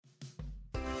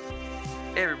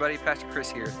Hey everybody, Pastor Chris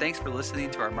here. Thanks for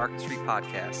listening to our Market Street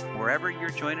podcast. Wherever you're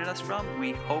joining us from,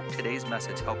 we hope today's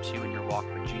message helps you in your walk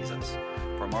with Jesus.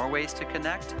 For more ways to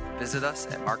connect, visit us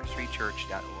at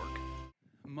marketstreetchurch.org.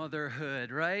 Motherhood,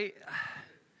 right?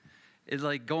 It's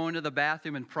like going to the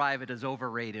bathroom in private is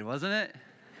overrated, wasn't it?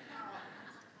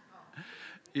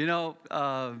 They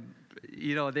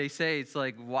say it's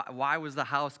like, why was the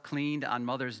house cleaned on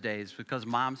Mother's Day? It's because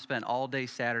Mom spent all day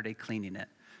Saturday cleaning it.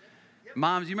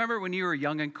 Moms, you remember when you were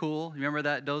young and cool? You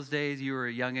remember those days you were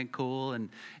young and cool, and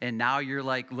now you're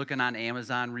like looking on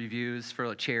Amazon reviews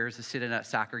for chairs to sit in at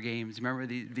soccer games. Remember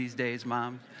these days,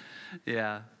 Moms?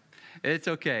 Yeah, it's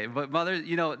okay. But mothers,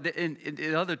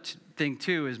 the other thing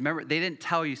too is, remember, they didn't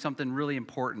tell you something really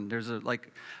important. There's a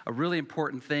really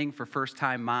important thing for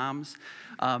first-time moms,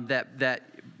 that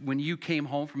when you came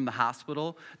home from the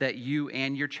hospital, that you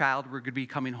and your child were going to be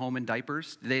coming home in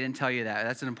diapers. They didn't tell you that.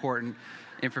 That's an important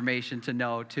information to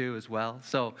know too as well.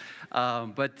 So,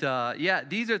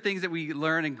 these are things that we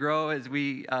learn and grow as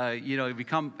we,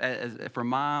 become for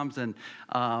moms. And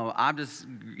I'm just,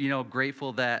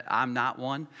 grateful that I'm not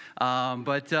one.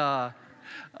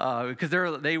 Because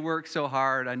they work so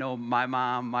hard. I know my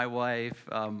mom, my wife,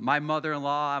 my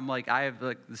mother-in-law. I'm like, I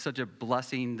have such a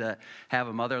blessing to have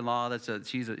a mother-in-law.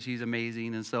 She's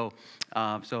amazing, and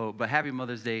but happy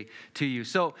Mother's Day to you.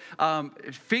 So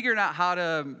figuring out how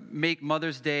to make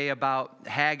Mother's Day about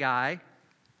Haggai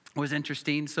was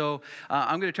interesting. So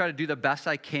I'm going to try to do the best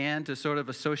I can to sort of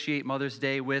associate Mother's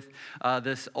Day with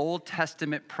this Old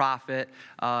Testament prophet.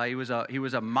 He was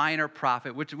a minor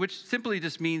prophet, which simply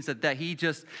just means that he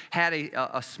just had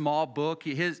a small book.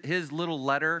 His little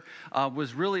letter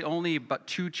was really only about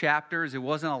 2 chapters. It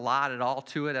wasn't a lot at all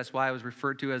to it. That's why it was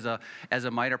referred to as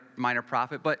a minor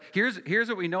prophet. But here's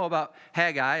what we know about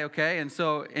Haggai. Okay, and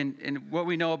so and what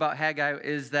we know about Haggai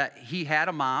is that he had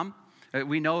a mom.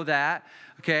 We know that.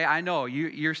 Okay, I know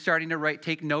you're starting to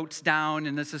take notes down,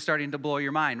 and this is starting to blow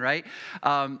your mind, right?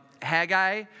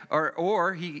 Haggai,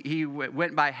 or he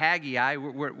went by Haggai.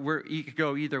 He could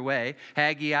go either way.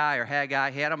 Haggai or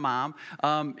Haggai. He had a mom.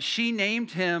 She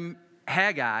named him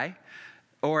Haggai,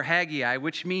 or Haggai,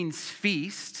 which means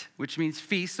feast.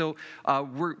 So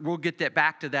we'll get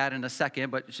back to that in a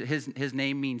second. But his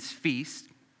name means feast.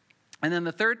 And then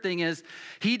the third thing is,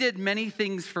 he did many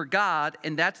things for God,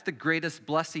 and that's the greatest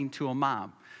blessing to a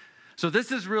mom. So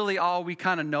this is really all we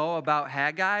kind of know about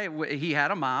Haggai. He had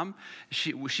a mom.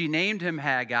 She named him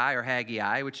Haggai, or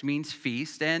Haggai, which means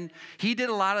feast. And he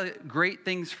did a lot of great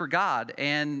things for God.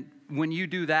 And when you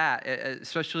do that,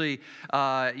 especially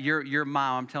your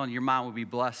mom, I'm telling you, your mom will be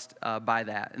blessed by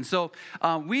that. And so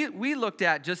we looked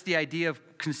at just the idea of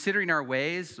considering our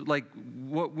ways, like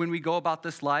when we go about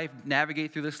this life,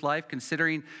 navigate through this life,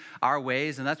 considering our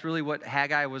ways, and that's really what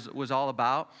Haggai was all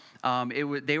about.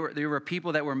 They were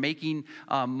people that were making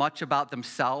much about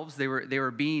themselves. They were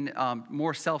being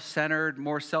more self-centered,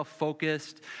 more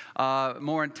self-focused,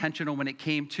 more intentional when it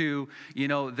came to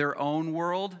their own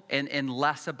world, and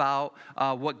less about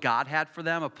what God had for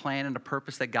them, a plan and a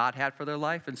purpose that God had for their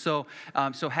life. And so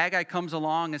Haggai comes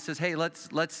along and says, "Hey,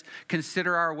 let's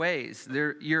consider our ways."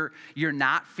 You're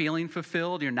not feeling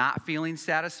fulfilled. You're not feeling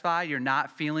satisfied. You're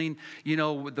not feeling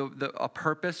a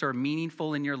purpose or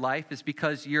meaningful in your life. Is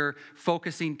because you're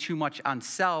focusing too much on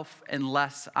self and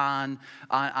less on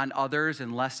others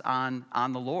and less on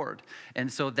the Lord. And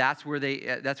so that's what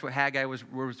Haggai was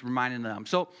reminding them.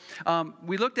 So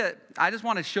we looked at. I just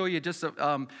want to show you just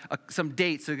some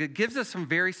dates. So it gives us some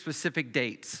very specific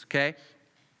dates. Okay.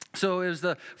 So it was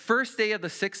the first day of the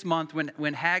 6th month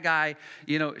when Haggai,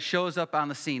 shows up on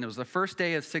the scene. It was the first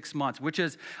day of 6 months, which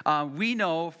is, we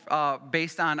know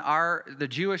based on the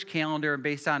Jewish calendar and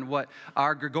based on what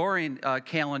our Gregorian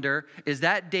calendar is,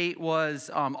 that date was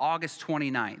August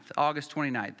 29th. August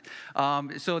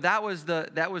 29th. So that was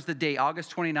the date,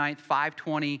 August 29th,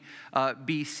 520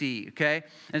 BC. Okay,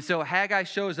 and so Haggai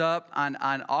shows up on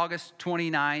August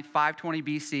 29th, 520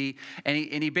 BC,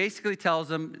 and he basically tells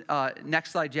them,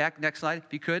 next slide, Jack, next slide,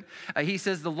 if you could. He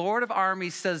says, the Lord of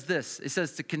armies says this. It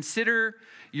says to consider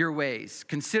your ways.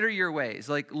 Consider your ways.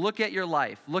 Like, look at your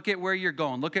life. Look at where you're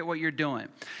going. Look at what you're doing.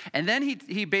 And then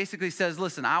he basically says,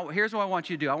 listen, here's what I want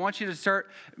you to do. I want you to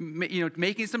start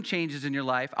making some changes in your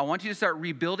life. I want you to start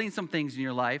rebuilding some things in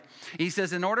your life. He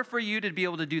says, in order for you to be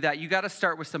able to do that, you got to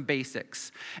start with some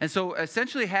basics. And so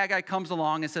essentially Haggai comes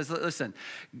along and says, listen,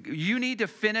 you need to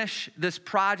finish this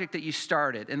project that you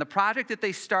started. And the project that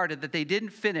they started that they didn't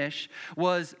finish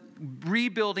was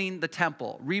rebuilding the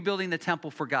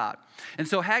temple for God. And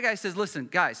so Haggai says, listen,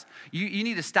 guys, you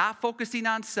need to stop focusing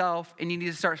on self and you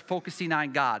need to start focusing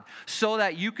on God so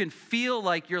that you can feel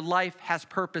like your life has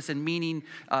purpose and meaning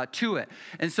to it.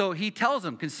 And so he tells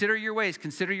them, consider your ways,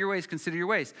 consider your ways, consider your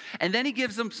ways. And then he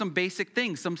gives them some basic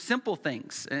things, some simple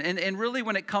things. And really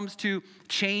when it comes to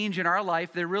change in our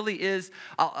life, there really is,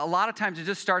 a lot of times it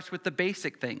just starts with the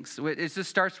basic things. It just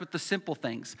starts with the simple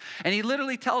things. And he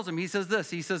literally tells them, he says this,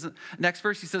 he says, next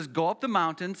verse, he says, go up the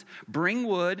mountains, bring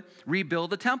wood, rebuild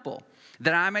the temple,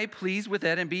 that I may please with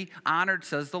it and be honored,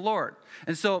 says the Lord.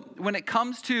 And so when it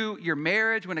comes to your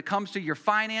marriage, when it comes to your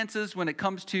finances, when it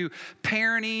comes to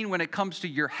parenting, when it comes to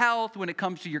your health, when it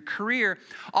comes to your career,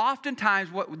 oftentimes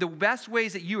the best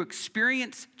ways that you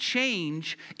experience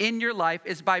change in your life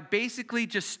is by basically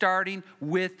just starting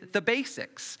with the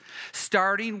basics,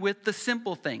 starting with the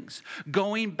simple things,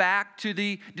 going back to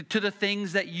the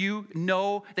things that you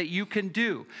know that you can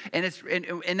do. And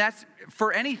that's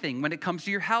for anything, when it comes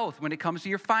to your health, when it comes to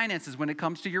your finances, when it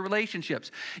comes to your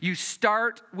relationships. You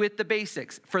start with the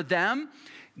basics. For them,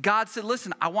 God said,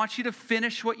 listen, I want you to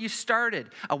finish what you started.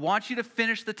 I want you to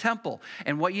finish the temple.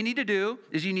 And what you need to do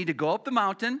is you need to go up the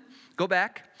mountain, go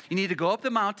back. You need to go up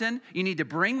the mountain. You need to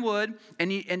bring wood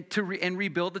and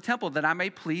rebuild the temple, that I may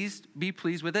be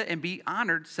pleased with it and be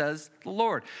honored, says the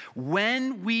Lord.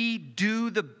 When we do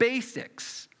the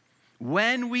basics,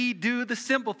 when we do the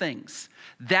simple things,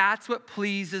 that's what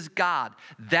pleases God.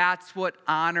 That's what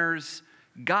honors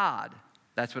God.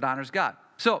 That's what honors God.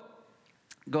 So,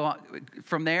 go on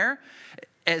from there.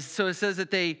 So it says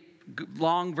that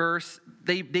long verse,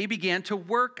 they began to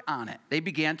work on it. They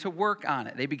began to work on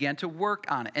it. They began to work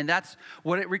on it. And that's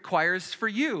what it requires for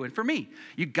you and for me.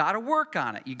 You got to work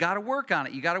on it. You got to work on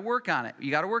it. You got to work on it.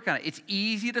 You got to work on it. It's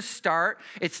easy to start.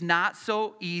 It's not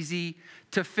so easy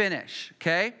to finish,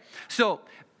 okay? So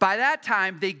by that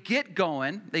time, they get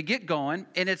going,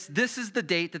 and this is the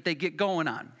date that they get going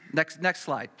on. Next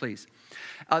slide, please.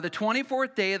 The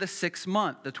 24th day of the 6th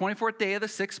month. The 24th day of the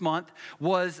 6th month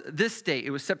was this date. It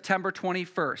was September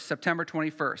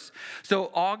 21st. So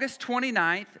August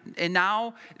 29th, and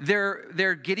now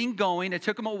they're getting going. It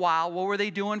took them a while. What were they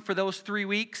doing for those 3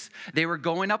 weeks? They were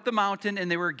going up the mountain and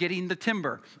they were getting the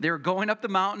timber. They were going up the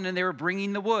mountain and they were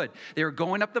bringing the wood. They were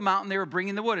going up the mountain, they were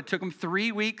bringing the wood. It took them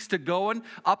 3 weeks to go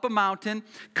up a mountain,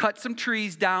 cut some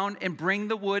trees down, and bring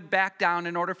the wood back down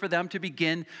in order for them to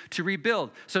begin to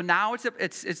rebuild. So now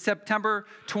it's September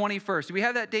 21st. Do we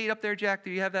have that date up there, Jack?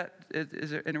 Do you have that?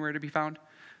 Is there anywhere to be found?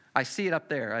 I see it up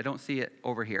there. I don't see it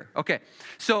over here. Okay,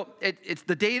 so it's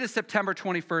the date of September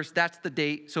 21st. That's the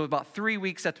date. So about 3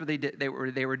 weeks. That's what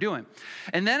they were doing.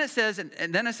 And then it says, in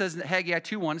Haggai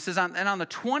 2:1, it says, on the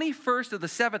 21st of the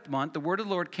 7th month, the word of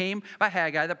the Lord came by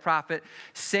Haggai the prophet,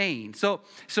 saying. So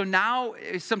now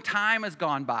some time has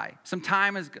gone by. Some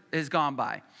time has gone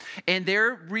by, and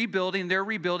they're rebuilding.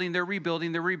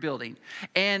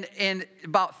 And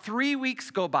about 3 weeks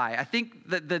go by. I think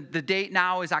the date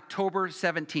now is October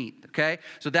 17th. Okay,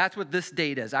 so that's what this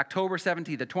date is, October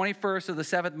 17th, the 21st of the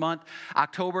 7th month,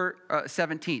 October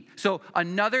 17th. So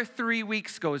another 3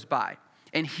 weeks goes by,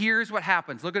 and here's what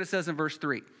happens. Look what it says in verse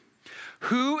 3.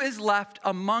 Who is left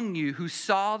among you who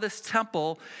saw this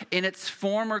temple in its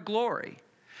former glory?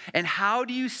 And how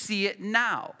do you see it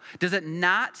now? Does it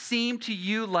not seem to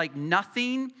you like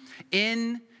nothing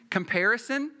in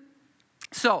comparison?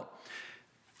 So,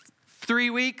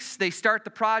 3 weeks, they start the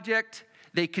project.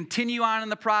 They continue on in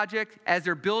the project as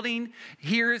they're building.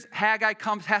 Here's Haggai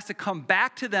has to come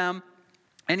back to them,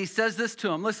 and he says this to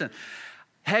them. Listen,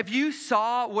 have you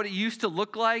saw what it used to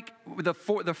look like, the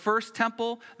first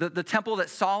temple, the temple that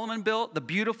Solomon built, the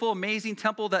beautiful, amazing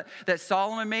temple that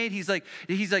Solomon made? He's like,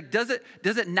 does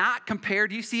it not compare?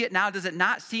 Do you see it now? Does it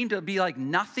not seem to be like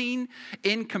nothing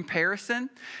in comparison?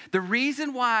 The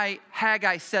reason why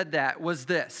Haggai said that was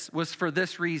for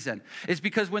this reason. Is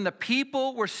because when the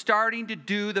people were starting to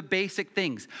do the basic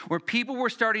things, where people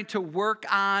were starting to work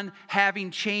on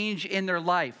having change in their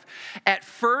life, at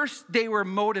first they were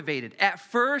motivated. At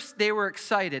first they were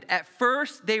excited. At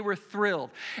first they were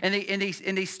thrilled. And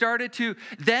they started to,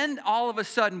 then all of a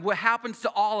sudden what happens to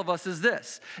all of us is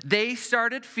this. They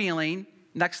started feeling,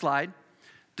 next slide,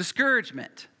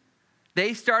 discouragement.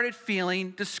 They started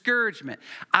feeling discouragement.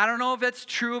 I don't know if that's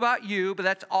true about you, but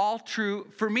that's all true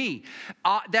for me.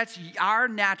 That's our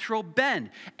natural bend.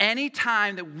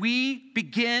 Anytime that we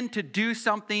begin to do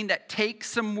something that takes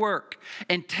some work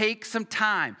and takes some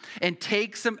time and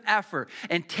takes some effort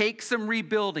and takes some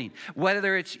rebuilding,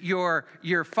 whether it's your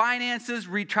finances,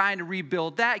 trying to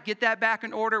rebuild that, get that back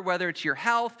in order, whether it's your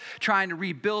health, trying to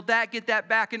rebuild that, get that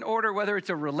back in order, whether it's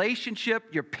a relationship,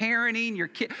 your parenting, your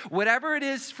kid, whatever it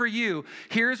is for you,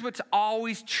 here's what's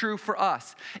always true for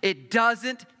us. It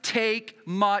doesn't take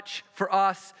much for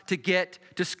us to get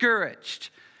discouraged.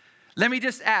 Let me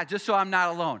just add, just so I'm not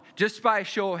alone, just by a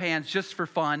show of hands, just for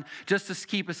fun, just to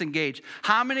keep us engaged.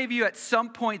 How many of you at some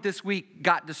point this week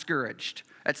got discouraged?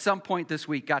 At some point this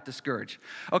week got discouraged.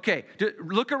 Okay,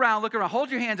 look around.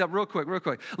 Hold your hands up real quick.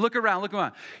 Look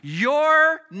around.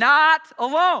 You're not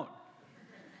alone.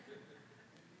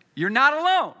 You're not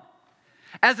alone.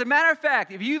 As a matter of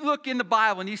fact, if you look in the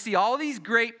Bible and you see all these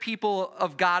great people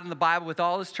of God in the Bible with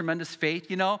all this tremendous faith,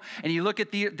 and you look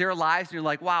at their lives and you're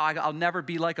like, wow, I'll never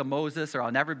be like a Moses, or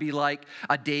I'll never be like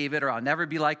a David, or I'll never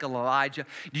be like Elijah.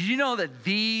 Did you know that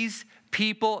these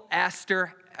people,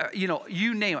 Esther,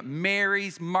 you name it,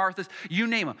 Mary's, Martha's, you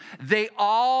name them, they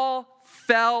all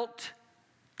felt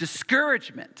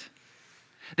discouragement.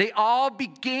 They all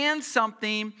began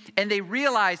something and they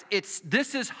realized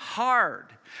this is hard.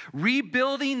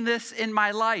 Rebuilding this in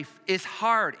my life is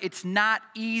hard. It's not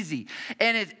easy.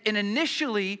 And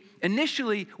initially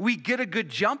we get a good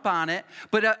jump on it,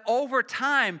 but over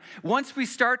time, once we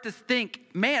start to think,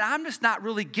 man, I'm just not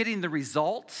really getting the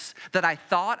results that I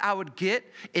thought I would get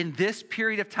in this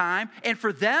period of time. And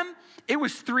for them, it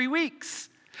was 3 weeks.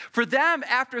 For them,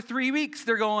 after 3 weeks,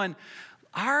 they're going,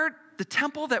 the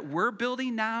temple that we're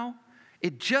building now,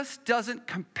 it just doesn't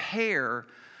compare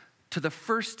to the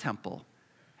first temple.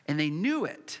 And they knew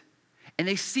it. And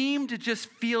they seemed to just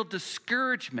feel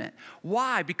discouragement.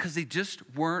 Why? Because they just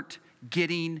weren't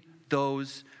getting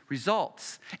those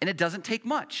results. And it doesn't take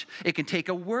much. It can take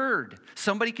a word.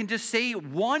 Somebody can just say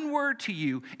one word to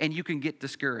you and you can get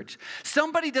discouraged.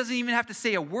 Somebody doesn't even have to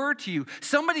say a word to you.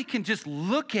 Somebody can just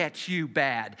look at you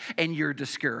bad and you're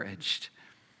discouraged.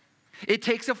 It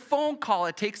takes a phone call,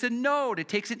 it takes a note, it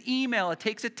takes an email, it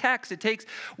takes a text, it takes,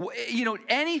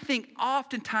 anything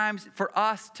oftentimes for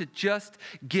us to just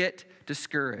get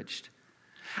discouraged.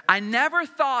 I never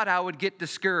thought I would get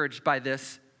discouraged by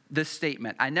this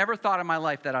statement. I never thought in my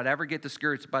life that I'd ever get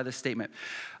discouraged by this statement.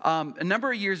 A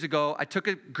number of years ago, I took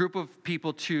a group of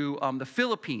people to the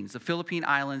Philippine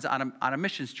Islands on a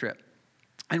missions trip.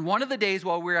 And one of the days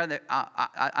while we were in the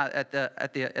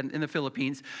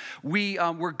Philippines, we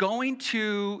were going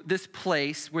to this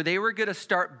place where they were going to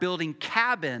start building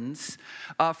cabins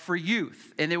for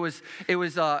youth. And it was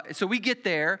so we get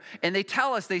there and they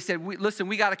tell us, they said, listen,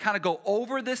 we got to kind of go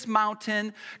over this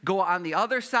mountain, go on the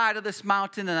other side of this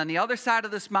mountain, and on the other side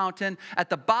of this mountain, at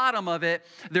the bottom of it,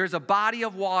 there's a body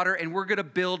of water, and we're going to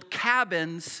build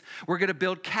cabins. We're going to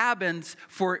build cabins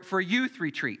for youth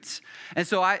retreats. And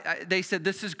so they said,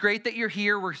 this is great that you're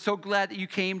here. We're so glad that you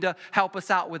came to help us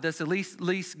out with this, at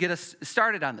least get us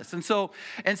started on this. And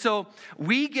so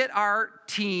we get our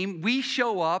team, we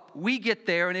show up, we get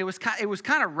there, and it was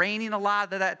kind of raining a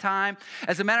lot at that time.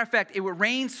 As a matter of fact, it would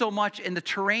rain so much and the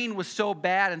terrain was so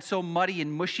bad and so muddy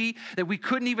and mushy that we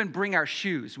couldn't even bring our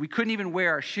shoes. We couldn't even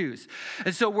wear our shoes.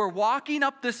 And so we're walking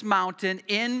up this mountain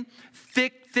in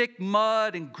thick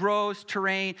mud and gross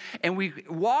terrain, and we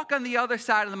walk on the other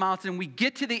side of the mountain, and we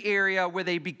get to the area where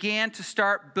they began to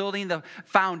start building the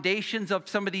foundations of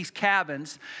some of these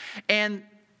cabins, and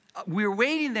we were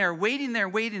waiting there,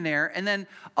 and then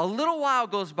a little while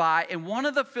goes by, and one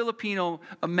of the Filipino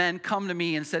men come to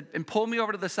me and pulled me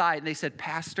over to the side, and they said,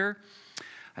 Pastor,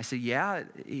 I said, yeah.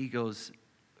 He goes,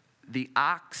 the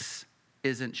ox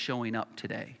isn't showing up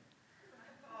today.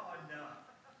 Oh, no.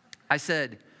 I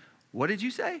said, what did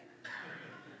you say?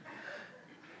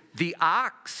 The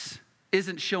ox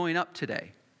isn't showing up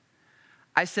today.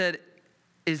 I said,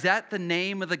 is that the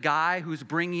name of the guy who's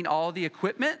bringing all the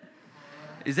equipment?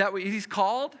 Is that what he's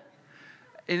called?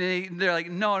 And they're like,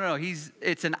 no,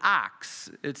 it's an ox.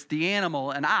 It's the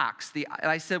animal, an ox. And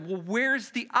I said, well,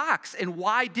 where's the ox? And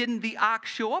why didn't the ox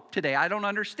show up today? I don't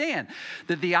understand.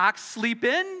 Did the ox sleep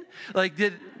in? Like,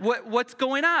 what's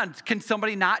going on? Can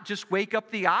somebody not just wake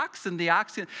up the ox? And the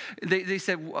ox, they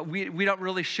said, we don't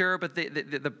really sure, but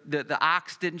the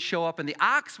ox didn't show up. And the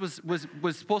ox was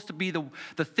supposed to be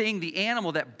the thing, the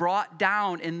animal that brought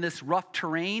down in this rough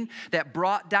terrain, that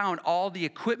brought down all the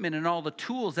equipment and all the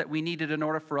tools that we needed in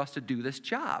order for us to do this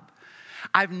job.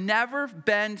 I've never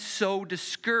been so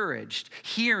discouraged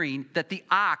hearing that the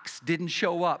ox didn't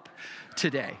show up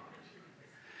today.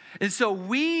 And so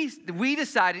we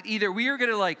decided either we were going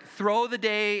to like throw the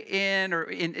day in or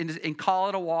and call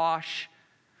it a wash,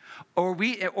 or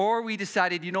we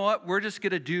decided, you know what, we're just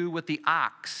going to do what the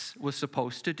ox was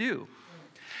supposed to do.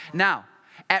 Now,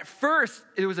 at first,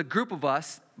 it was a group of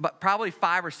us, but probably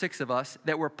 5 or 6 of us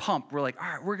that were pumped. We're like, all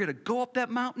right, we're going to go up that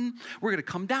mountain. We're going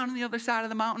to come down on the other side of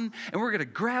the mountain, and we're going to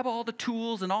grab all the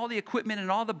tools and all the equipment and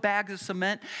all the bags of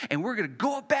cement, and we're going to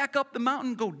go back up the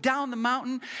mountain, go down the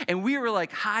mountain. And we were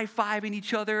like high-fiving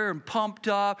each other and pumped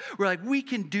up. We're like, we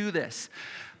can do this.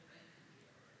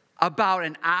 About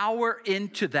an hour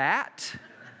into that,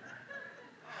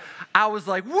 I was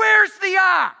like, where's the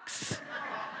ox?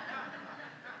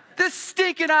 This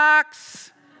stinking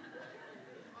ox.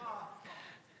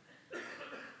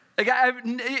 Like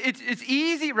it's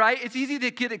easy, right? It's easy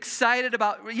to get excited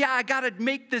about, yeah, I got to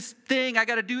make this thing. I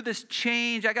got to do this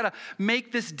change. I got to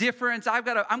make this difference. I'm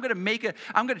going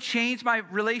to change my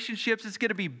relationships. It's going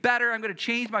to be better. I'm going to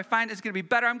change my finances. It's going to be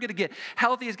better. I'm going to get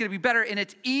healthy. It's going to be better. And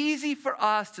it's easy for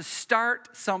us to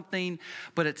start something,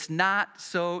 but it's not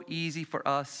so easy for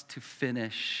us to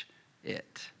finish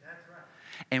it.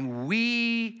 And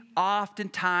we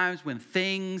oftentimes, when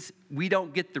we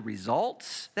don't get the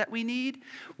results that we need,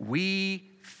 we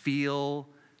feel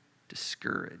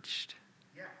discouraged.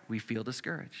 Yeah. We feel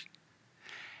discouraged.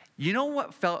 You know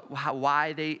what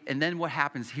and then what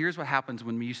happens, here's what happens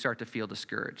when you start to feel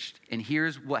discouraged. And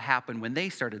here's what happened when they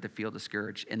started to feel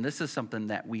discouraged. And this is something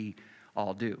that we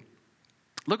all do.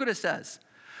 Look what it says.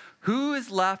 Who is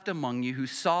left among you who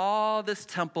saw this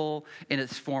temple in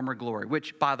its former glory?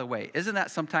 Which, by the way, isn't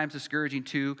that sometimes discouraging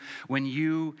too when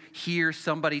you hear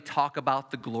somebody talk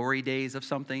about the glory days of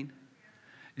something?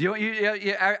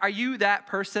 Are you that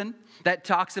person that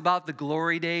talks about the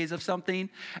glory days of something?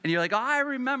 And you're like, oh, I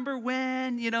remember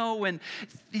when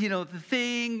the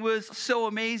thing was so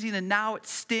amazing and now it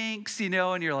stinks, and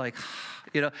you're like,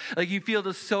 like you feel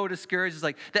just so discouraged. It's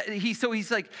like that.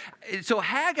 So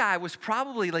Haggai was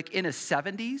probably like in his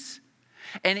 70s,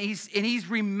 and he's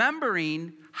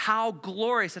remembering how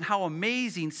glorious and how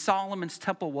amazing Solomon's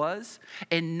temple was,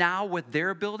 and now what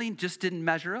they're building just didn't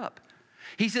measure up.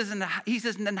 He says, and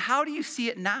then how do you see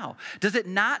it now? Does it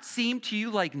not seem to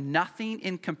you like nothing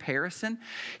in comparison?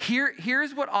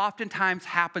 Here's what oftentimes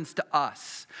happens to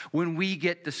us when we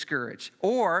get discouraged.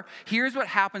 Or here's what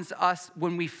happens to us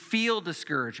when we feel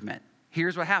discouragement.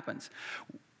 Here's what happens.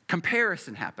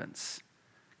 Comparison happens.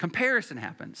 Comparison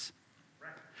happens.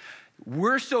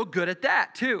 We're so good at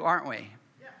that too, aren't we?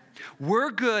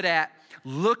 We're good at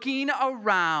looking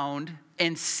around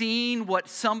and seeing what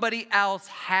somebody else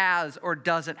has or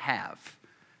doesn't have.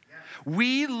 Yeah.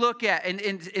 We look at,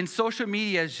 and social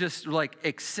media has just like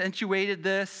accentuated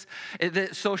this.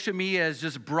 Social media has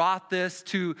just brought this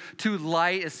to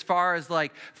light as far as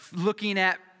like looking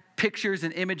at pictures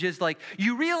and images. Like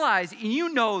you realize, and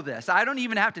you know this, I don't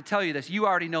even have to tell you this, you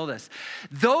already know this.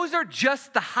 Those are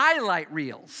just the highlight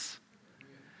reels.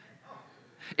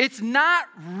 It's not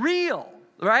real.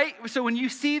 Right? So when you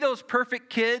see those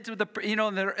perfect kids with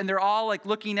and they're all like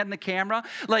looking at the camera,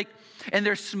 like, and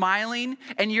they're smiling,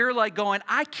 and you're like going,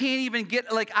 I can't even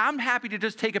I'm happy to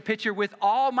just take a picture with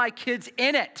all my kids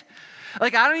in it.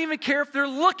 Like, I don't even care if they're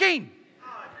looking.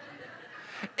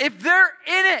 If they're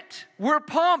in it, we're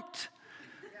pumped.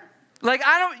 Like,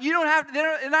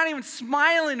 they're not even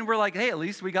smiling, and we're like, hey, at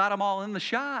least we got them all in the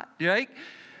shot, right?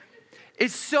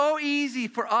 It's so easy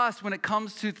for us when it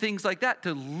comes to things like that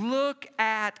to look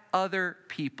at other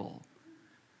people.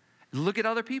 Look at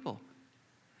other people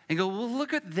and go, well,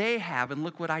 look what they have and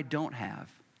look what I don't have.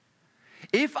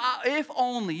 If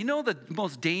only, the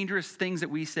most dangerous things that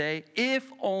we say,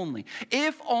 if only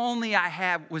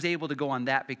I was able to go on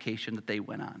that vacation that they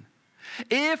went on.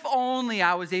 If only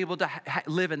I was able to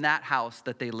live in that house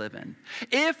that they live in.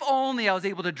 If only I was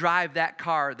able to drive that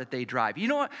car that they drive. You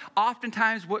know what?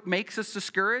 Oftentimes what makes us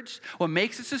discouraged? What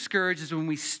makes us discouraged is when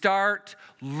we start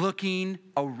looking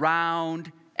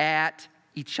around at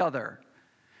each other.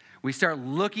 We start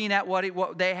looking at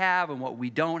what they have and what we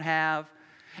don't have.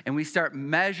 And we start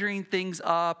measuring things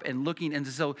up and looking. And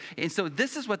so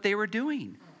this is what they were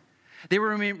doing. They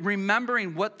were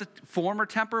remembering what the former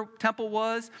temple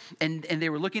was, and they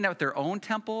were looking at their own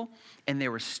temple, and they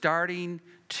were starting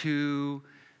to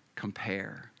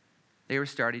compare. They were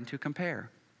starting to compare.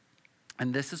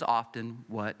 And this is often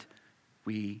what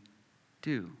we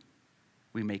do.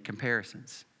 We make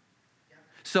comparisons.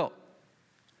 So,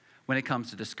 when it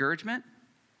comes to discouragement,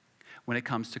 when it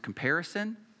comes to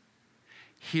comparison,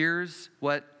 here's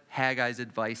what Haggai's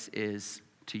advice is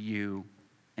to you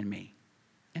and me.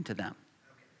 And to them.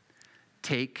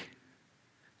 Take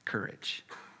courage.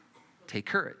 Take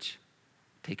courage.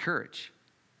 Take courage.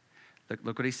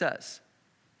 Look what he says.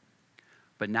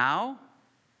 But now,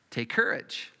 take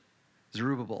courage,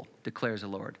 Zerubbabel, declares the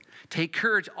Lord. Take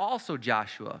courage also,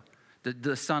 Joshua,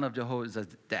 the son of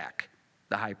Jehozadak,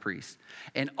 the high priest.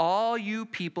 And all you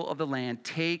people of the land,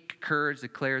 take courage,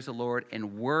 declares the Lord,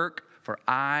 and work, for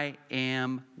I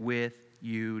am with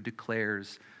you,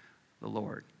 declares the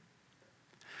Lord.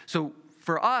 So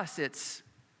for us,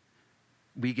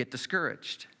 we get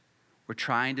discouraged. We're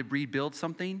trying to rebuild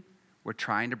something. We're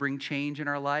trying to bring change in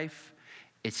our life.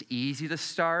 It's easy to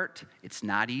start. It's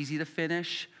not easy to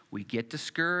finish. We get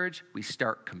discouraged. We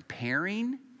start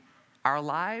comparing our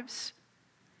lives.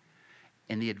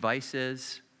 And the advice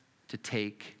is to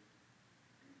take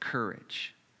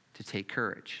courage. To take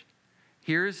courage.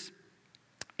 Here's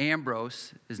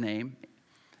Ambrose, his name.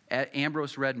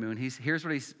 Ambrose Redmoon. Here's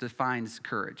what he defines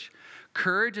courage.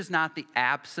 Courage is not the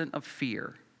absence of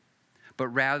fear, but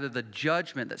rather the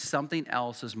judgment that something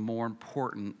else is more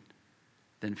important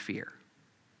than fear.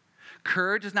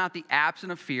 Courage is not the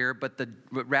absence of fear, but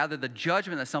rather the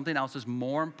judgment that something else is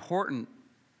more important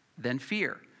than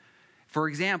fear. For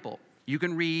example, you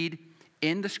can read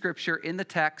in the scripture, in the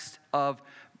text of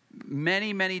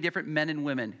many, many different men and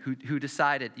women who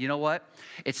decided, you know what?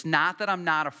 It's not that I'm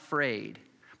not afraid,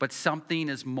 but something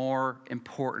is more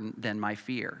important than my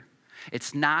fear.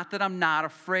 It's not that I'm not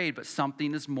afraid, but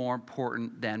something is more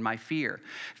important than my fear.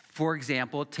 For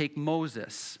example, take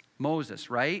Moses. Moses,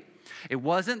 right? It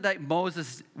wasn't that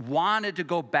Moses wanted to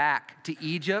go back to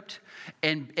Egypt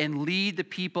and lead the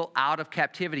people out of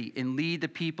captivity and lead the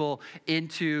people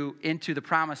into the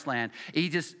promised land. He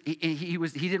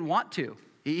didn't want to.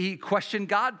 He questioned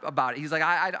God about it. He's like,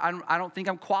 I don't think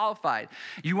I'm qualified.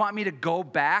 You want me to go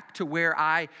back to where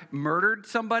I murdered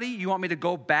somebody? You want me to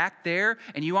go back there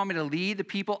and you want me to lead the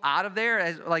people out of there?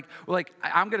 As like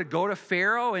I'm going to go to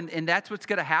Pharaoh and that's what's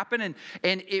going to happen.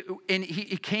 And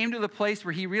he came to the place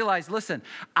where he realized, listen,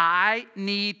 I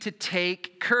need to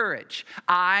take courage.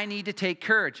 I need to take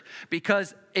courage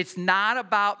because it's not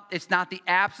the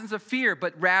absence of fear,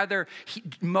 but rather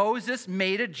Moses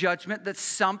made a judgment that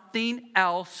something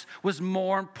else was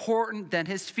more important than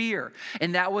his fear,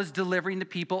 and that was delivering the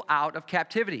people out of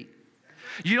captivity.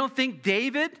 You don't think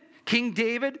King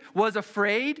David, was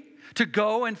afraid to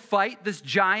go and fight this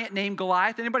giant named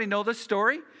Goliath? Anybody know this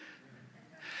story?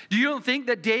 You don't think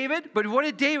that but what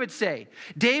did David say?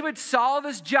 David saw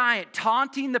this giant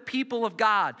taunting the people of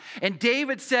God. And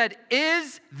David said,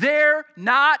 is there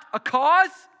not a cause?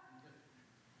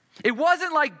 It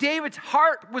wasn't like David's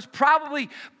heart was probably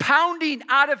pounding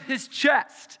out of his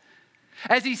chest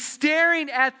as he's staring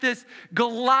at this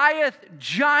Goliath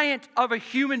giant of a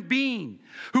human being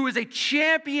who is a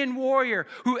champion warrior,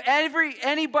 who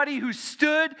anybody who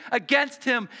stood against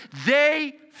him,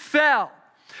 they fell.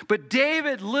 But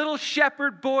David, little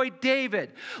shepherd boy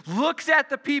David, looks at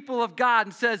the people of God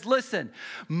and says, listen,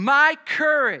 my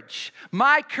courage,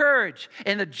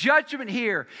 and the judgment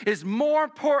here is more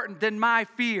important than my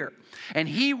fear. And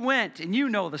he went, and you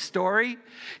know the story.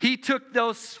 He took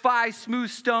those 5 smooth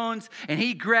stones, and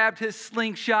he grabbed his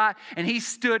slingshot, and he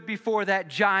stood before that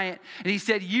giant. And he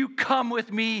said, you come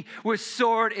with me with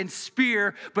sword and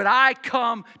spear, but I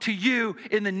come to you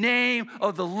in the name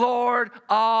of the Lord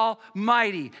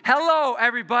Almighty. Hello,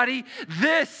 everybody.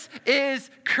 This is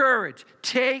courage.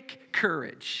 Take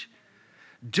courage.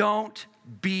 Don't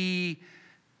be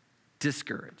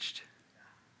discouraged.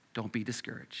 Don't be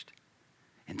discouraged.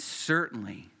 And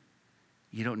certainly,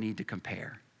 you don't need to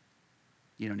compare.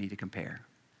 You don't need to compare.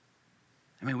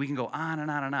 I mean, we can go on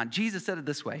and on and on. Jesus said it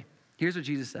this way. Here's what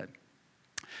Jesus said.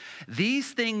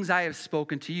 These things I have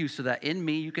spoken to you so that in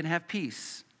me you can have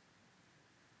peace.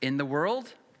 In the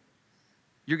world,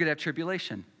 you're going to have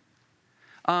tribulation.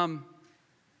 Can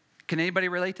anybody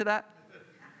relate to that?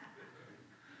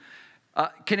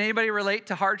 Can anybody relate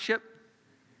to hardship?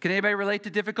 Can anybody relate to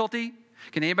difficulty?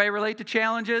 Can anybody relate to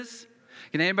challenges?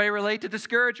 Can anybody relate to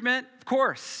discouragement? Of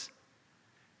course.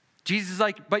 Jesus is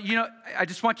like, but I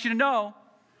just want you to know,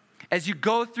 as you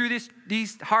go through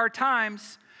these hard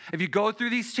times, if you go through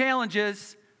these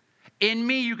challenges, in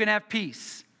me you can have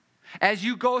peace. As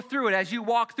you go through it, as you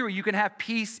walk through it, you can have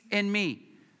peace in me.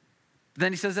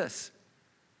 Then he says this,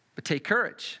 but take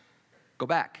courage. Go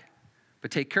back. But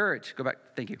take courage. Go back.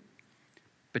 Thank you.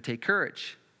 But take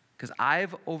courage, because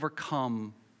I've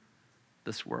overcome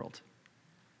this world.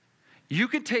 You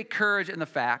can take courage in the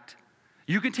fact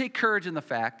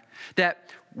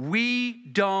that we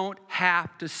don't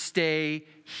have to stay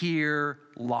here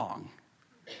long.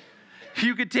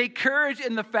 You could take courage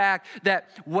in the fact that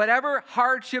whatever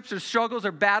hardships or struggles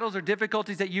or battles or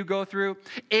difficulties that you go through,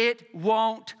 it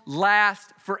won't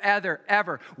last forever,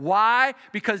 ever. Why?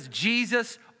 Because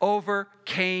Jesus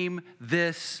overcame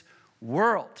this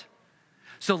world.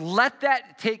 So let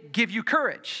that give you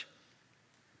courage.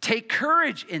 Take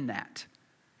courage in that.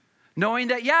 Knowing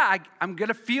that, yeah, I'm going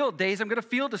to feel days I'm going to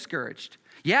feel discouraged.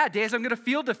 Yeah, days I'm going to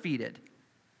feel defeated.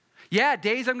 Yeah,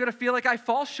 days I'm going to feel like I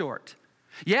fall short.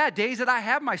 Yeah, days that I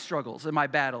have my struggles and my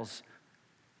battles.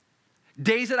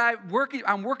 Days that I'm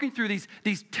working through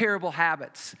these terrible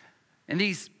habits and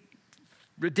these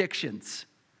addictions.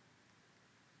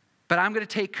 But I'm going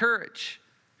to take courage.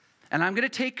 And I'm going to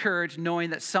take courage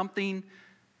knowing that something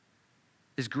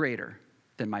is greater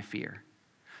than my fear.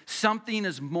 Something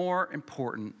is more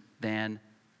important than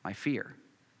my fear.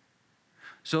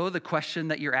 So the question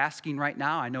that you're asking right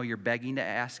now, I know you're begging to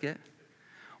ask it.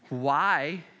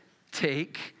 Why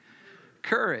take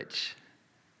courage?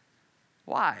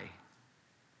 Why?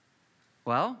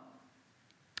 Well,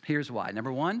 here's why.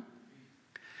 Number one,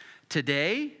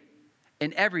 today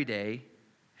and every day,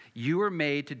 you are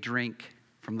made to drink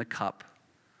from the cup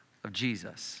of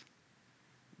Jesus.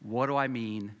 What do I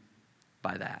mean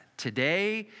by that?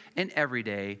 Today and every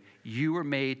day, you were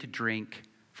made to drink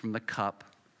from the cup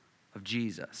of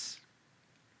Jesus.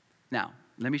 Now,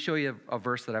 let me show you a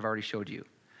verse that I've already showed you.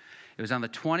 It was on the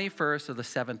 21st of the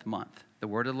 7th month. The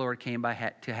word of the Lord came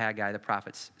to Haggai the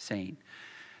prophet saying,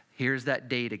 here's that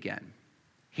date again.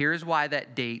 Here's why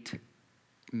that date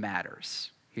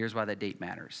matters. Here's why that date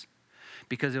matters.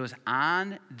 Because it was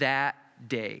on that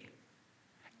day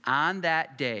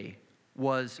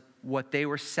was what they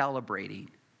were celebrating.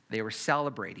 They were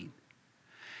celebrating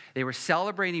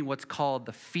what's called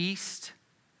the feast.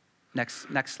 Next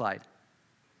slide.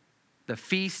 The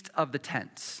Feast of the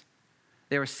Tents.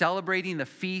 They were celebrating the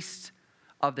Feast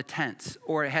of the Tents,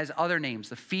 or it has other names,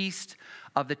 the Feast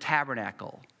of the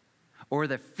Tabernacle, or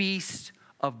the Feast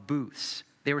of Booths.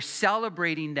 They were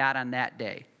celebrating that on that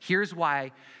day. Here's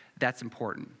why that's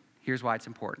important. Here's why it's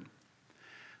important.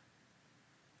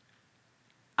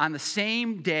 On the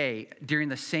same day, during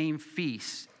the same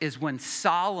feast, is when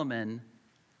Solomon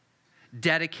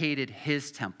dedicated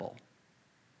his temple.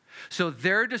 So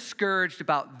they're discouraged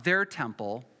about their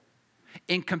temple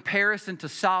in comparison to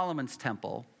Solomon's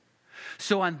temple.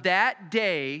 So on that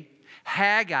day,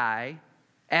 Haggai,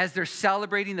 as they're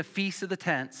celebrating the Feast of the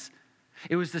Tents,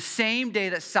 it was the same day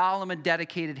that Solomon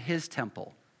dedicated his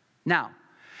temple. Now,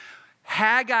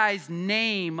 Haggai's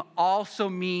name also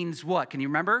means what? Can you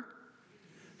remember?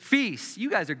 Feast. You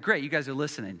guys are great. You guys are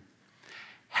listening.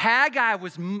 Haggai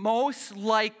was most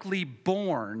likely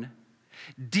born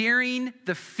during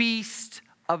the Feast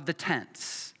of the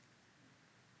Tents.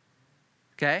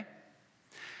 Okay?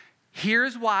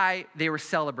 Here's why they were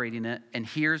celebrating it, and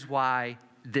here's why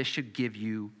this should give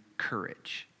you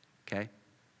courage. Okay?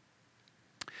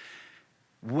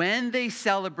 When they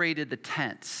celebrated the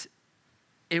tents,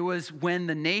 it was when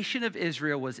the nation of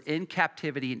Israel was in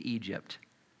captivity in Egypt.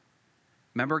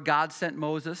 Remember, God sent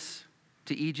Moses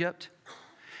to Egypt?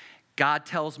 God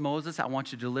tells Moses, I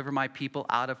want you to deliver my people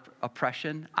out of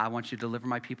oppression. I want you to deliver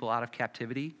my people out of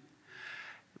captivity.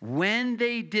 When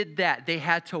they did that, they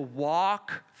had to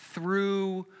walk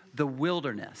through the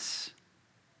wilderness.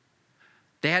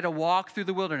 They had to walk through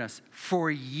the wilderness. For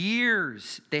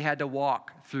years, they had to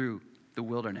walk through the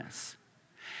wilderness.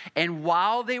 And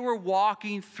while they were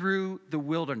walking through the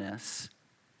wilderness,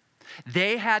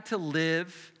 they had to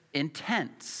live in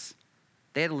tents.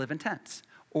 They had to live in tents,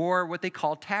 or what they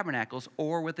called tabernacles,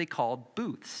 or what they called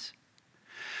booths.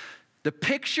 The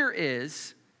picture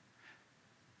is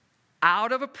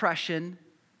out of oppression,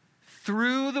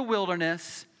 through the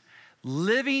wilderness,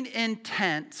 living in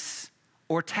tents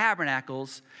or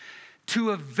tabernacles,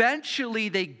 to eventually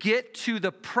they get to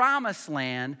the promised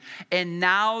land, and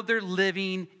now they're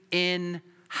living in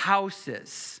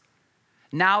houses.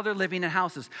 Now they're living in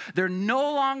houses. They're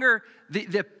no longer,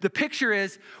 the picture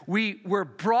is, we were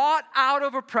brought out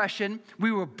of oppression.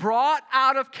 We were brought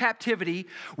out of captivity.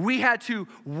 We had to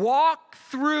walk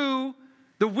through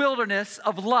the wilderness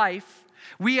of life.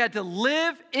 We had to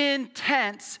live in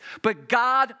tents, but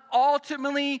God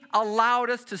ultimately allowed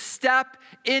us to step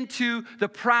into the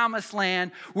promised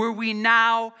land where we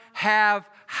now have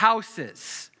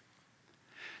houses.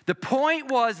 The point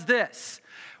was this: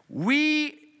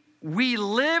 we we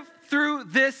live through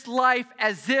this life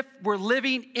as if we're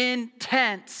living in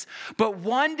tents, but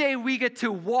one day we get to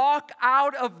walk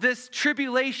out of this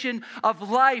tribulation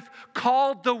of life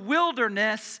called the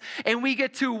wilderness, and we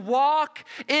get to walk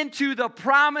into the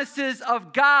promises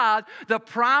of God, the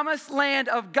promised land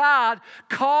of God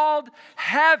called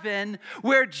heaven,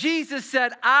 where Jesus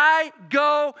said, I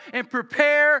go and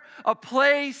prepare a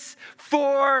place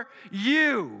for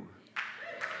you.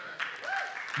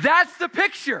 That's the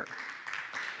picture.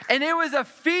 And it was a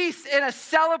feast and a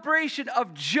celebration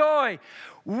of joy.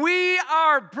 We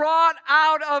are brought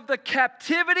out of the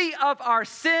captivity of our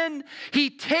sin. He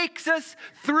takes us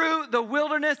through the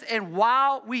wilderness. And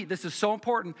this is so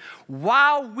important,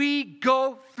 while we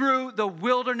go through the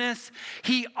wilderness,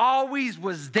 He always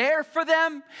was there for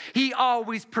them. He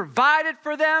always provided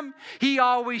for them. He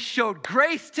always showed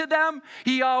grace to them.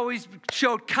 He always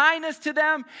showed kindness to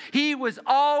them. He was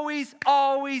always,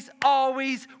 always,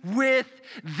 always with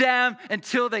them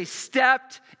until they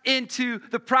stepped into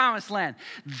the promised land.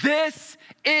 This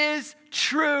is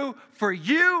true for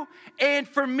you and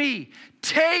for me.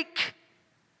 Take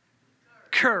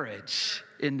courage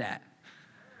in that.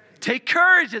 Take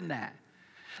courage in that.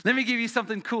 Let me give you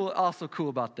something cool, also cool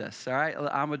about this, all right?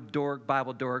 I'm a dork,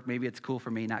 Bible dork. Maybe it's cool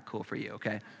for me, not cool for you,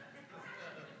 okay?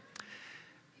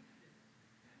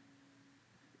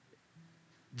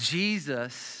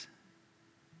 Jesus,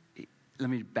 let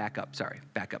me back up.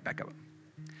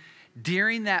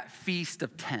 During that Feast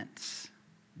of Tents,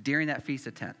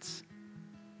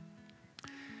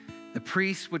 the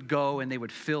priests would go and they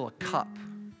would fill a cup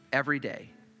every day.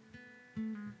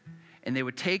 And they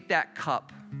would take that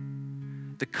cup.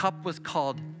 The cup was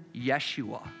called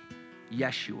Yeshua.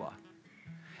 Yeshua.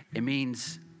 It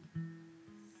means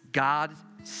God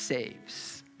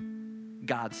saves.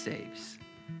 God saves.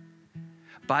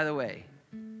 By the way,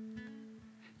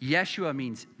 Yeshua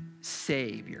means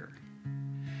Savior.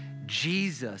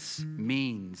 Jesus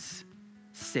means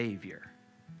Savior.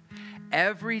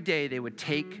 Every day they would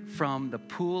take from the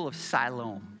pool of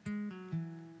Siloam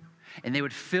and they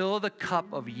would fill the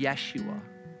cup of Yeshua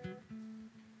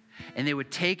and they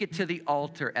would take it to the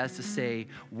altar as to say,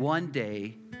 one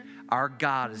day our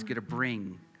God is going to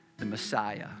bring the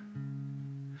Messiah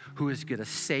who is going to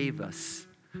save us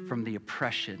from the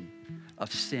oppression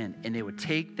of sin. And they would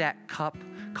take that cup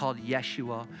called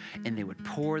Yeshua, and they would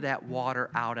pour that water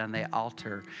out on the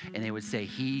altar, and they would say,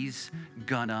 He's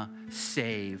gonna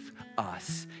save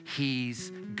us.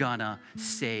 He's gonna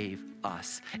save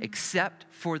us. Except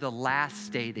for the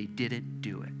last day, they didn't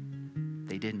do it.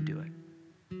 They didn't do it.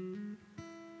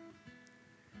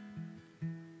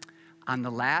 On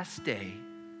the last day,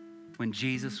 when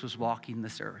Jesus was walking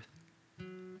this earth,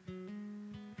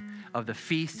 of the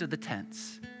Feast of the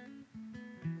Tents,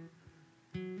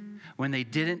 when they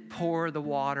didn't pour the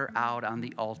water out on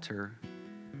the altar,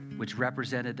 which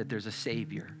represented that there's a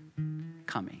Savior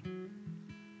coming,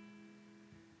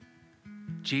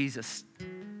 Jesus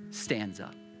stands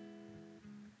up.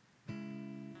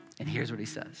 And here's what He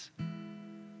says.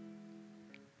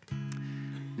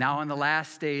 Now on the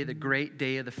last day, the great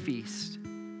day of the feast,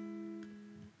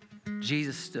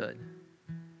 Jesus stood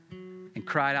and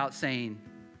cried out saying,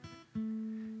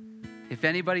 if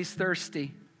anybody's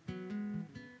thirsty,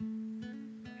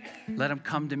 let him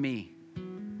come to me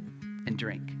and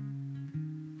drink.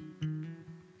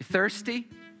 You thirsty?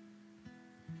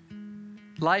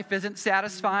 Life isn't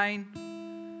satisfying.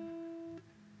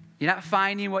 You're not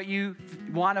finding what you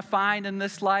want to find in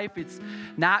this life. It's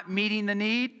not meeting the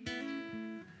need.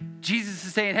 Jesus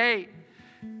is saying, hey,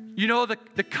 you know the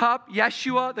cup,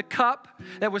 Yeshua, the cup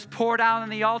that was poured out on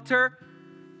the altar?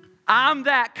 I'm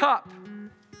that cup.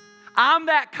 I'm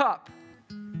that cup.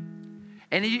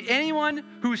 And anyone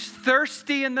who's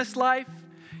thirsty in this life,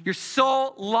 your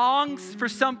soul longs for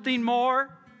something more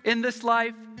in this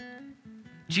life,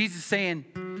 Jesus is saying,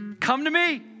 come to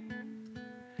me.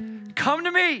 Come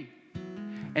to me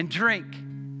and drink.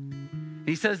 And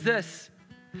He says this,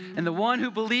 and the one who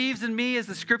believes in me, as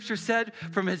the scripture said,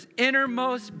 from his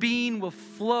innermost being will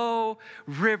flow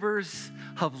rivers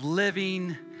of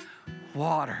living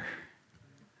water.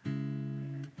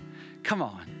 Come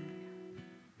on.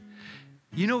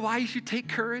 You know why you should take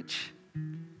courage?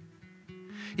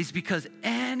 It's because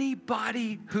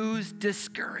anybody who's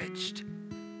discouraged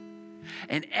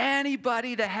and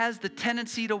anybody that has the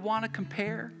tendency to want to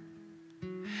compare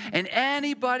and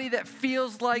anybody that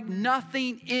feels like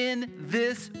nothing in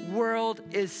this world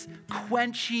is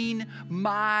quenching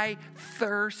my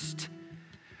thirst,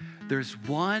 there's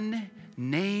one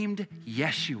named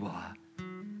Yeshua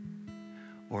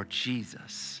or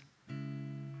Jesus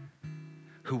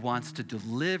who wants to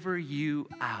deliver you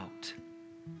out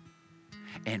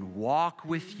and walk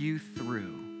with you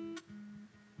through,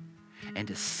 and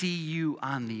to see you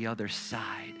on the other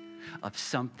side of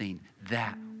something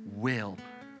that will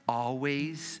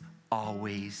always,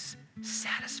 always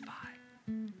satisfy.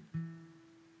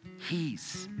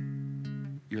 He's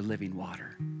your living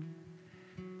water.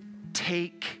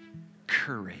 Take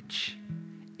courage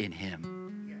in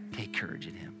him. Take courage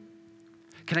in him.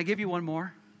 Can I give you one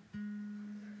more?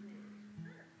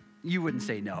 You wouldn't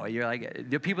say no. You're like,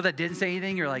 the people that didn't say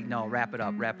anything, you're like, no, wrap it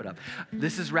up, wrap it up.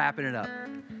 This is wrapping it up.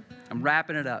 I'm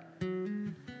wrapping it up.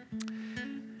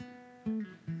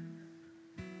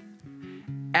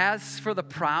 As for the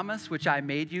promise which I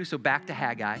made you, so back to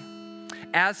Haggai.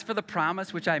 As for the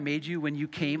promise which I made you when you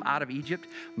came out of Egypt,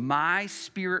 my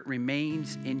spirit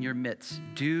remains in your midst.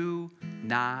 Do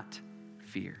not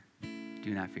fear.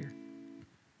 Do not fear.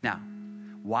 Now,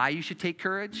 why you should take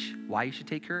courage? Why you should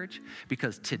take courage?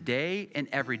 Because today and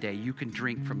every day you can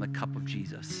drink from the cup of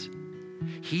Jesus.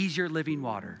 He's your living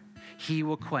water. He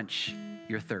will quench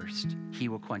your thirst. He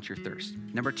will quench your thirst.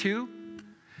 Number 2,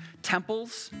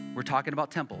 temples. We're talking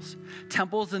about temples.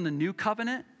 Temples in the new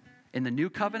covenant. In the new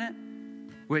covenant,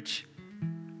 which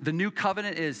the new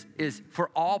covenant is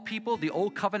for all people. The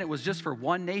old covenant was just for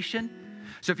one nation.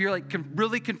 So if you're like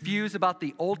really confused about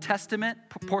the Old Testament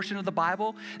portion of the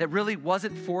Bible, that really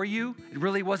wasn't for you, it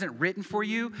really wasn't written for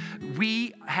you.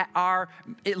 We are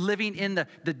living in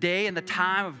the day and the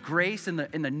time of grace in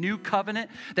the new covenant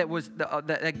that was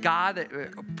that God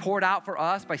poured out for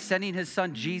us by sending his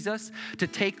son Jesus to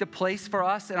take the place for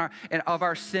us of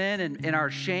our sin and our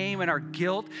shame and our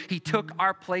guilt. He took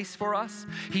our place for us.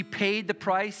 He paid the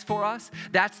price for us.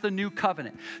 That's the new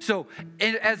covenant. So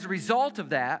as a result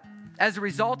of that,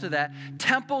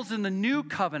 temples in the new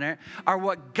covenant are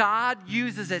what God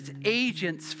uses as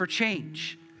agents for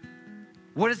change.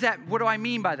 What is that? What do I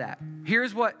mean by that?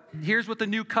 Here's what the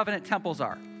new covenant temples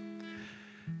are.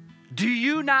 Do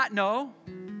you not know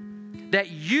that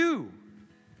you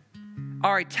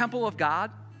are a temple of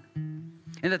God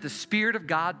and that the Spirit of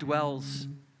God dwells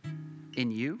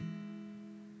in you?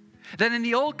 Then in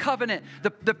the old covenant,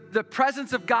 the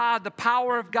presence of God, the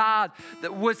power of God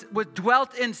that was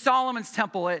dwelt in Solomon's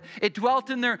temple. It dwelt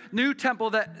in their new temple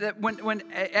that when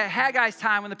at Haggai's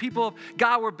time, when the people of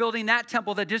God were building that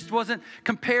temple that just wasn't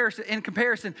in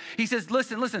comparison. He says,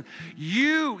 listen,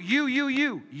 you,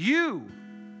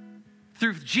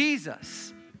 through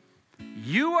Jesus,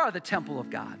 you are the temple of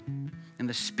God, and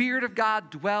the Spirit of God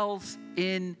dwells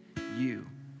in you.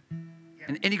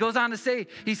 And he goes on to say,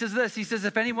 he says,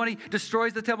 if anybody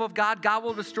destroys the temple of God, God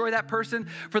will destroy that person,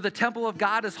 for the temple of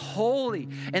God is holy,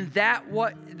 and that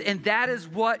is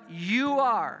what you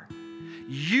are.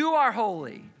 You are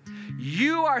holy.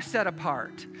 You are set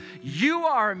apart. You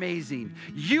are amazing.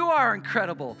 You are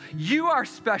incredible. You are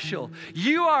special.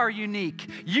 You are unique.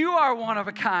 You are one of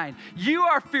a kind. You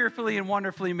are fearfully and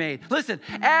wonderfully made. Listen,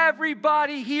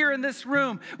 everybody here in this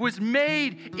room was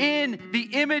made in the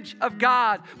image of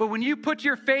God. But when you put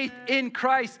your faith in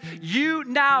Christ, you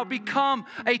now become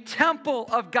a temple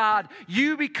of God.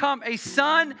 You become a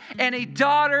son and a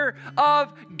daughter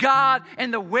of God.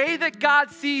 And the way that God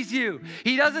sees you,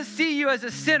 he doesn't see you as a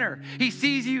sinner. He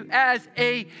sees you as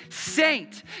a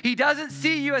saint. He doesn't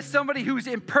see you as somebody who's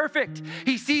imperfect.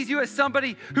 He sees you as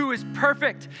somebody who is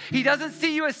perfect. He doesn't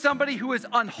see you as somebody who is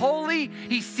unholy.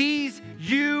 He sees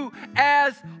you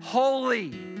as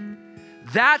holy.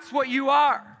 That's what you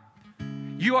are.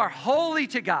 You are holy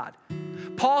to God.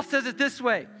 Paul says it this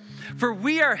way, for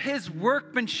we are his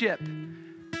workmanship,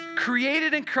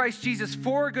 created in Christ Jesus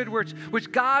for good works,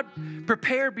 which God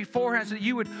prepared beforehand so that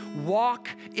you would walk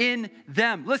in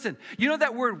them. Listen, you know what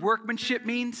that word workmanship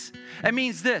means? It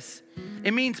means this.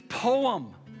 It means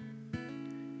poem.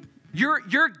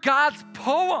 You're God's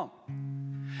poem.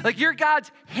 Like you're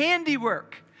God's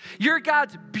handiwork. You're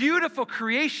God's beautiful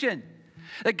creation.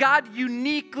 That God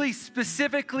uniquely,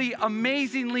 specifically,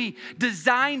 amazingly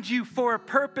designed you for a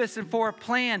purpose and for a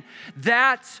plan.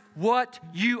 That's what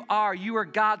you are. You are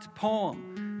God's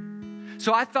poem.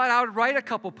 So I thought I would write a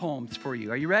couple poems for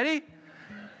you. Are you ready?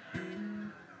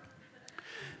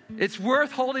 It's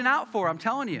worth holding out for, I'm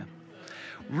telling you.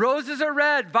 Roses are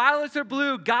red, violets are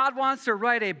blue. God wants to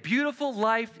write a beautiful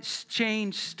life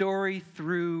change story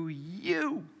through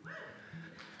you.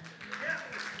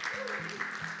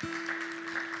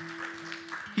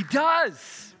 He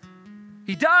does.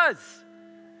 He does.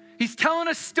 He's telling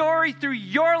a story through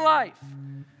your life.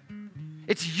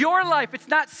 It's your life. It's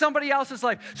not somebody else's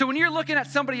life. So when you're looking at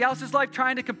somebody else's life,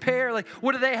 trying to compare, like,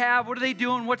 what do they have? What are they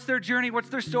doing? What's their journey? What's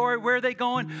their story? Where are they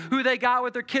going? Who they got?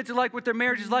 What their kids are like? What their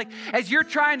marriage is like? As you're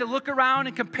trying to look around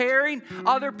and comparing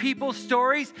other people's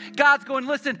stories, God's going,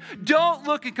 listen, don't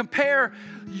look and compare.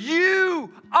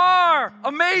 You are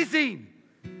amazing.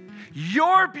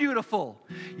 You're beautiful.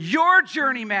 Your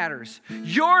journey matters.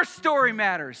 Your story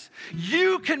matters.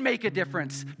 You can make a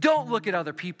difference. Don't look at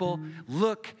other people.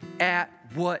 Look at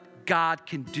what God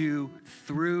can do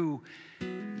through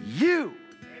you.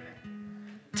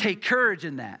 Take courage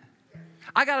in that.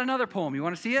 I got another poem. You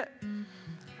want to see it?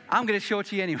 I'm going to show it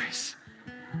to you anyways.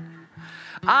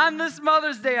 On this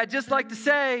Mother's Day, I'd just like to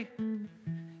say,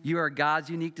 you are God's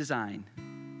unique design.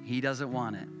 He doesn't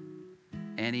want it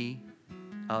any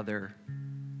other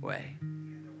way.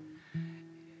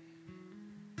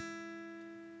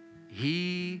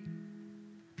 He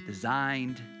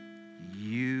designed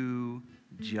you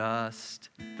just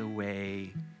the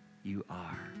way you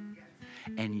are.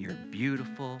 And you're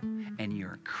beautiful, and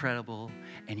you're incredible,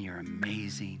 and you're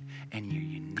amazing, and you're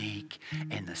unique,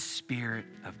 and the Spirit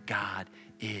of God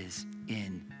is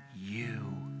in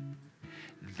you.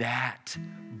 That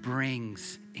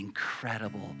brings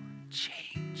incredible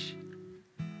change.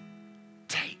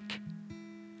 Take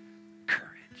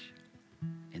courage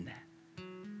in that.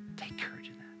 Take courage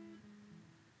in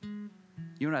that.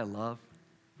 You know what I love?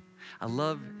 I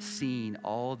love seeing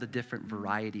all the different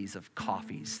varieties of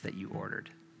coffees that you ordered.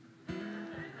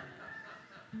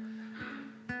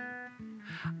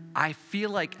 I feel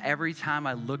like every time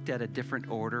I looked at a different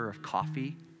order of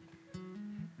coffee,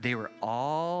 they were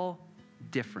all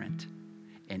different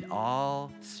and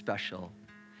all special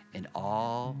and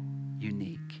all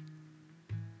unique.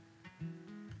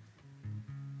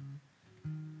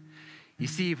 You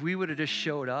see, if we would have just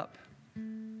showed up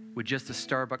with just a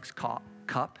Starbucks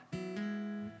cup,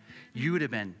 you would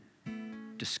have been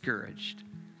discouraged.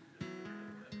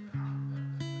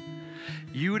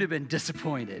 You would have been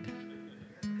disappointed.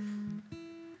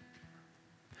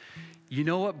 You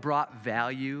know what brought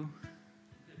value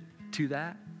to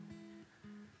that?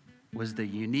 Was the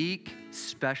unique,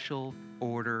 special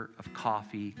order of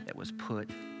coffee that was put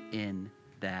in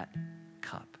that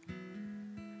cup.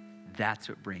 That's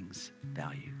what brings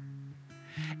value.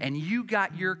 And you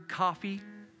got your coffee,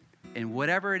 and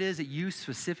whatever it is that you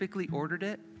specifically ordered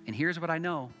it, and here's what I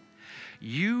know.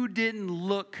 You didn't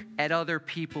look at other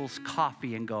people's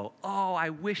coffee and go, oh,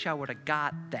 I wish I would have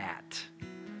got that.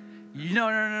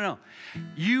 No.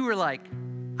 You were like,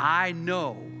 I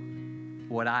know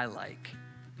what I like.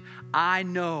 I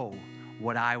know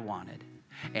what I wanted.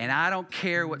 And I don't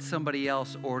care what somebody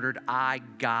else ordered. I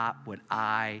got what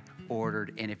I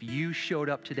ordered. And if you showed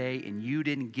up today and you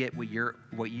didn't get what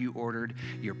you ordered,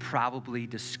 you're probably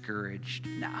discouraged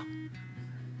now.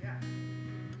 Yeah.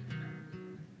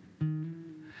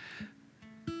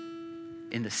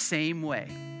 In the same way,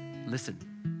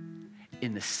 listen,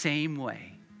 in the same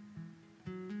way,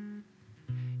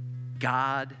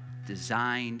 God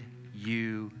designed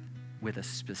you with a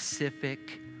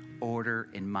specific order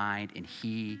in mind, and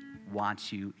He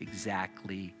wants you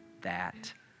exactly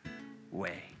that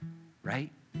way,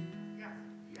 right?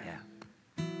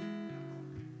 Yeah.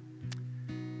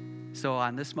 So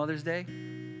on this Mother's Day,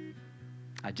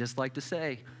 I'd just like to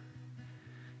say,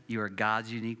 you are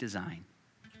God's unique design,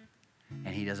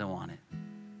 and He doesn't want it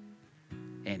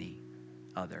any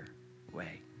other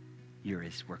way. You're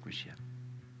His workmanship.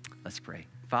 Let's pray.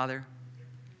 Father,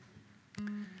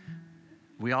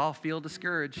 we all feel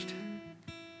discouraged,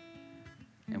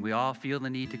 and we all feel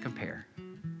the need to compare.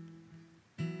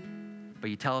 But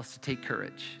you tell us to take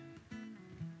courage.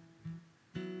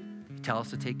 You tell us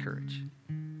to take courage.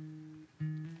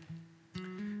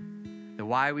 The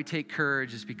why we take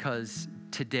courage is because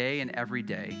today and every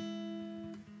day,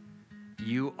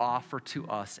 you offer to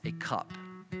us a cup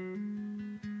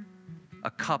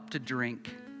to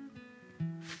drink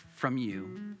from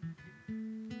you,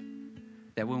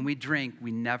 that when we drink,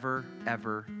 we never,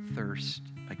 ever thirst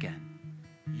again.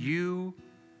 You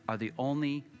are the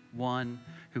only one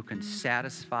who can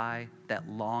satisfy that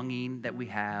longing that we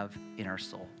have in our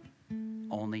soul.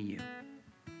 Only you.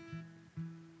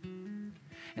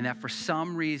 And that for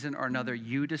some reason or another,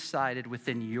 you decided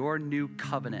within your new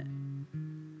covenant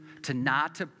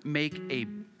to make a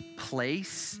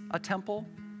place a temple,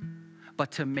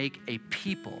 but to make a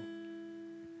people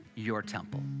your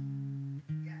temple.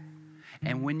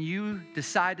 And when you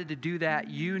decided to do that,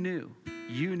 you knew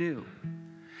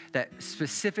that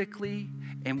specifically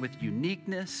and with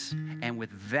uniqueness and with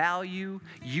value,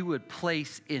 you would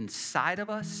place inside of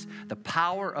us the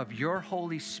power of your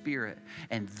Holy Spirit.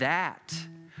 And that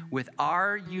with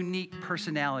our unique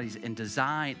personalities and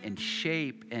design and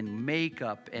shape and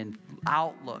makeup and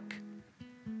outlook,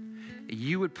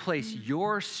 you would place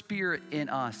your Spirit in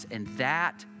us, and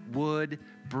that would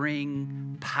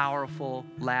bring powerful,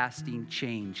 lasting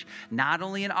change, not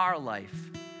only in our life,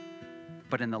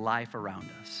 but in the life around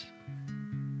us.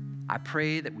 I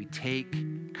pray that we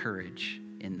take courage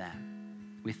in that.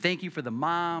 We thank you for the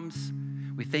moms.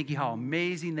 We thank you how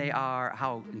amazing they are,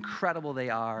 how incredible they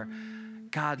are.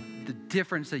 God, the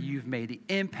difference that you've made, the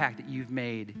impact that you've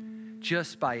made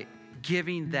just by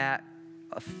giving that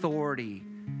authority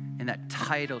and that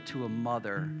title to a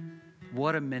mother.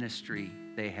 What a ministry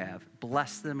they have.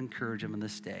 Bless them, encourage them in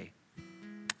this day.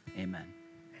 Amen.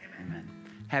 Amen.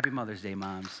 Happy Mother's Day,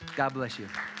 moms. God bless you.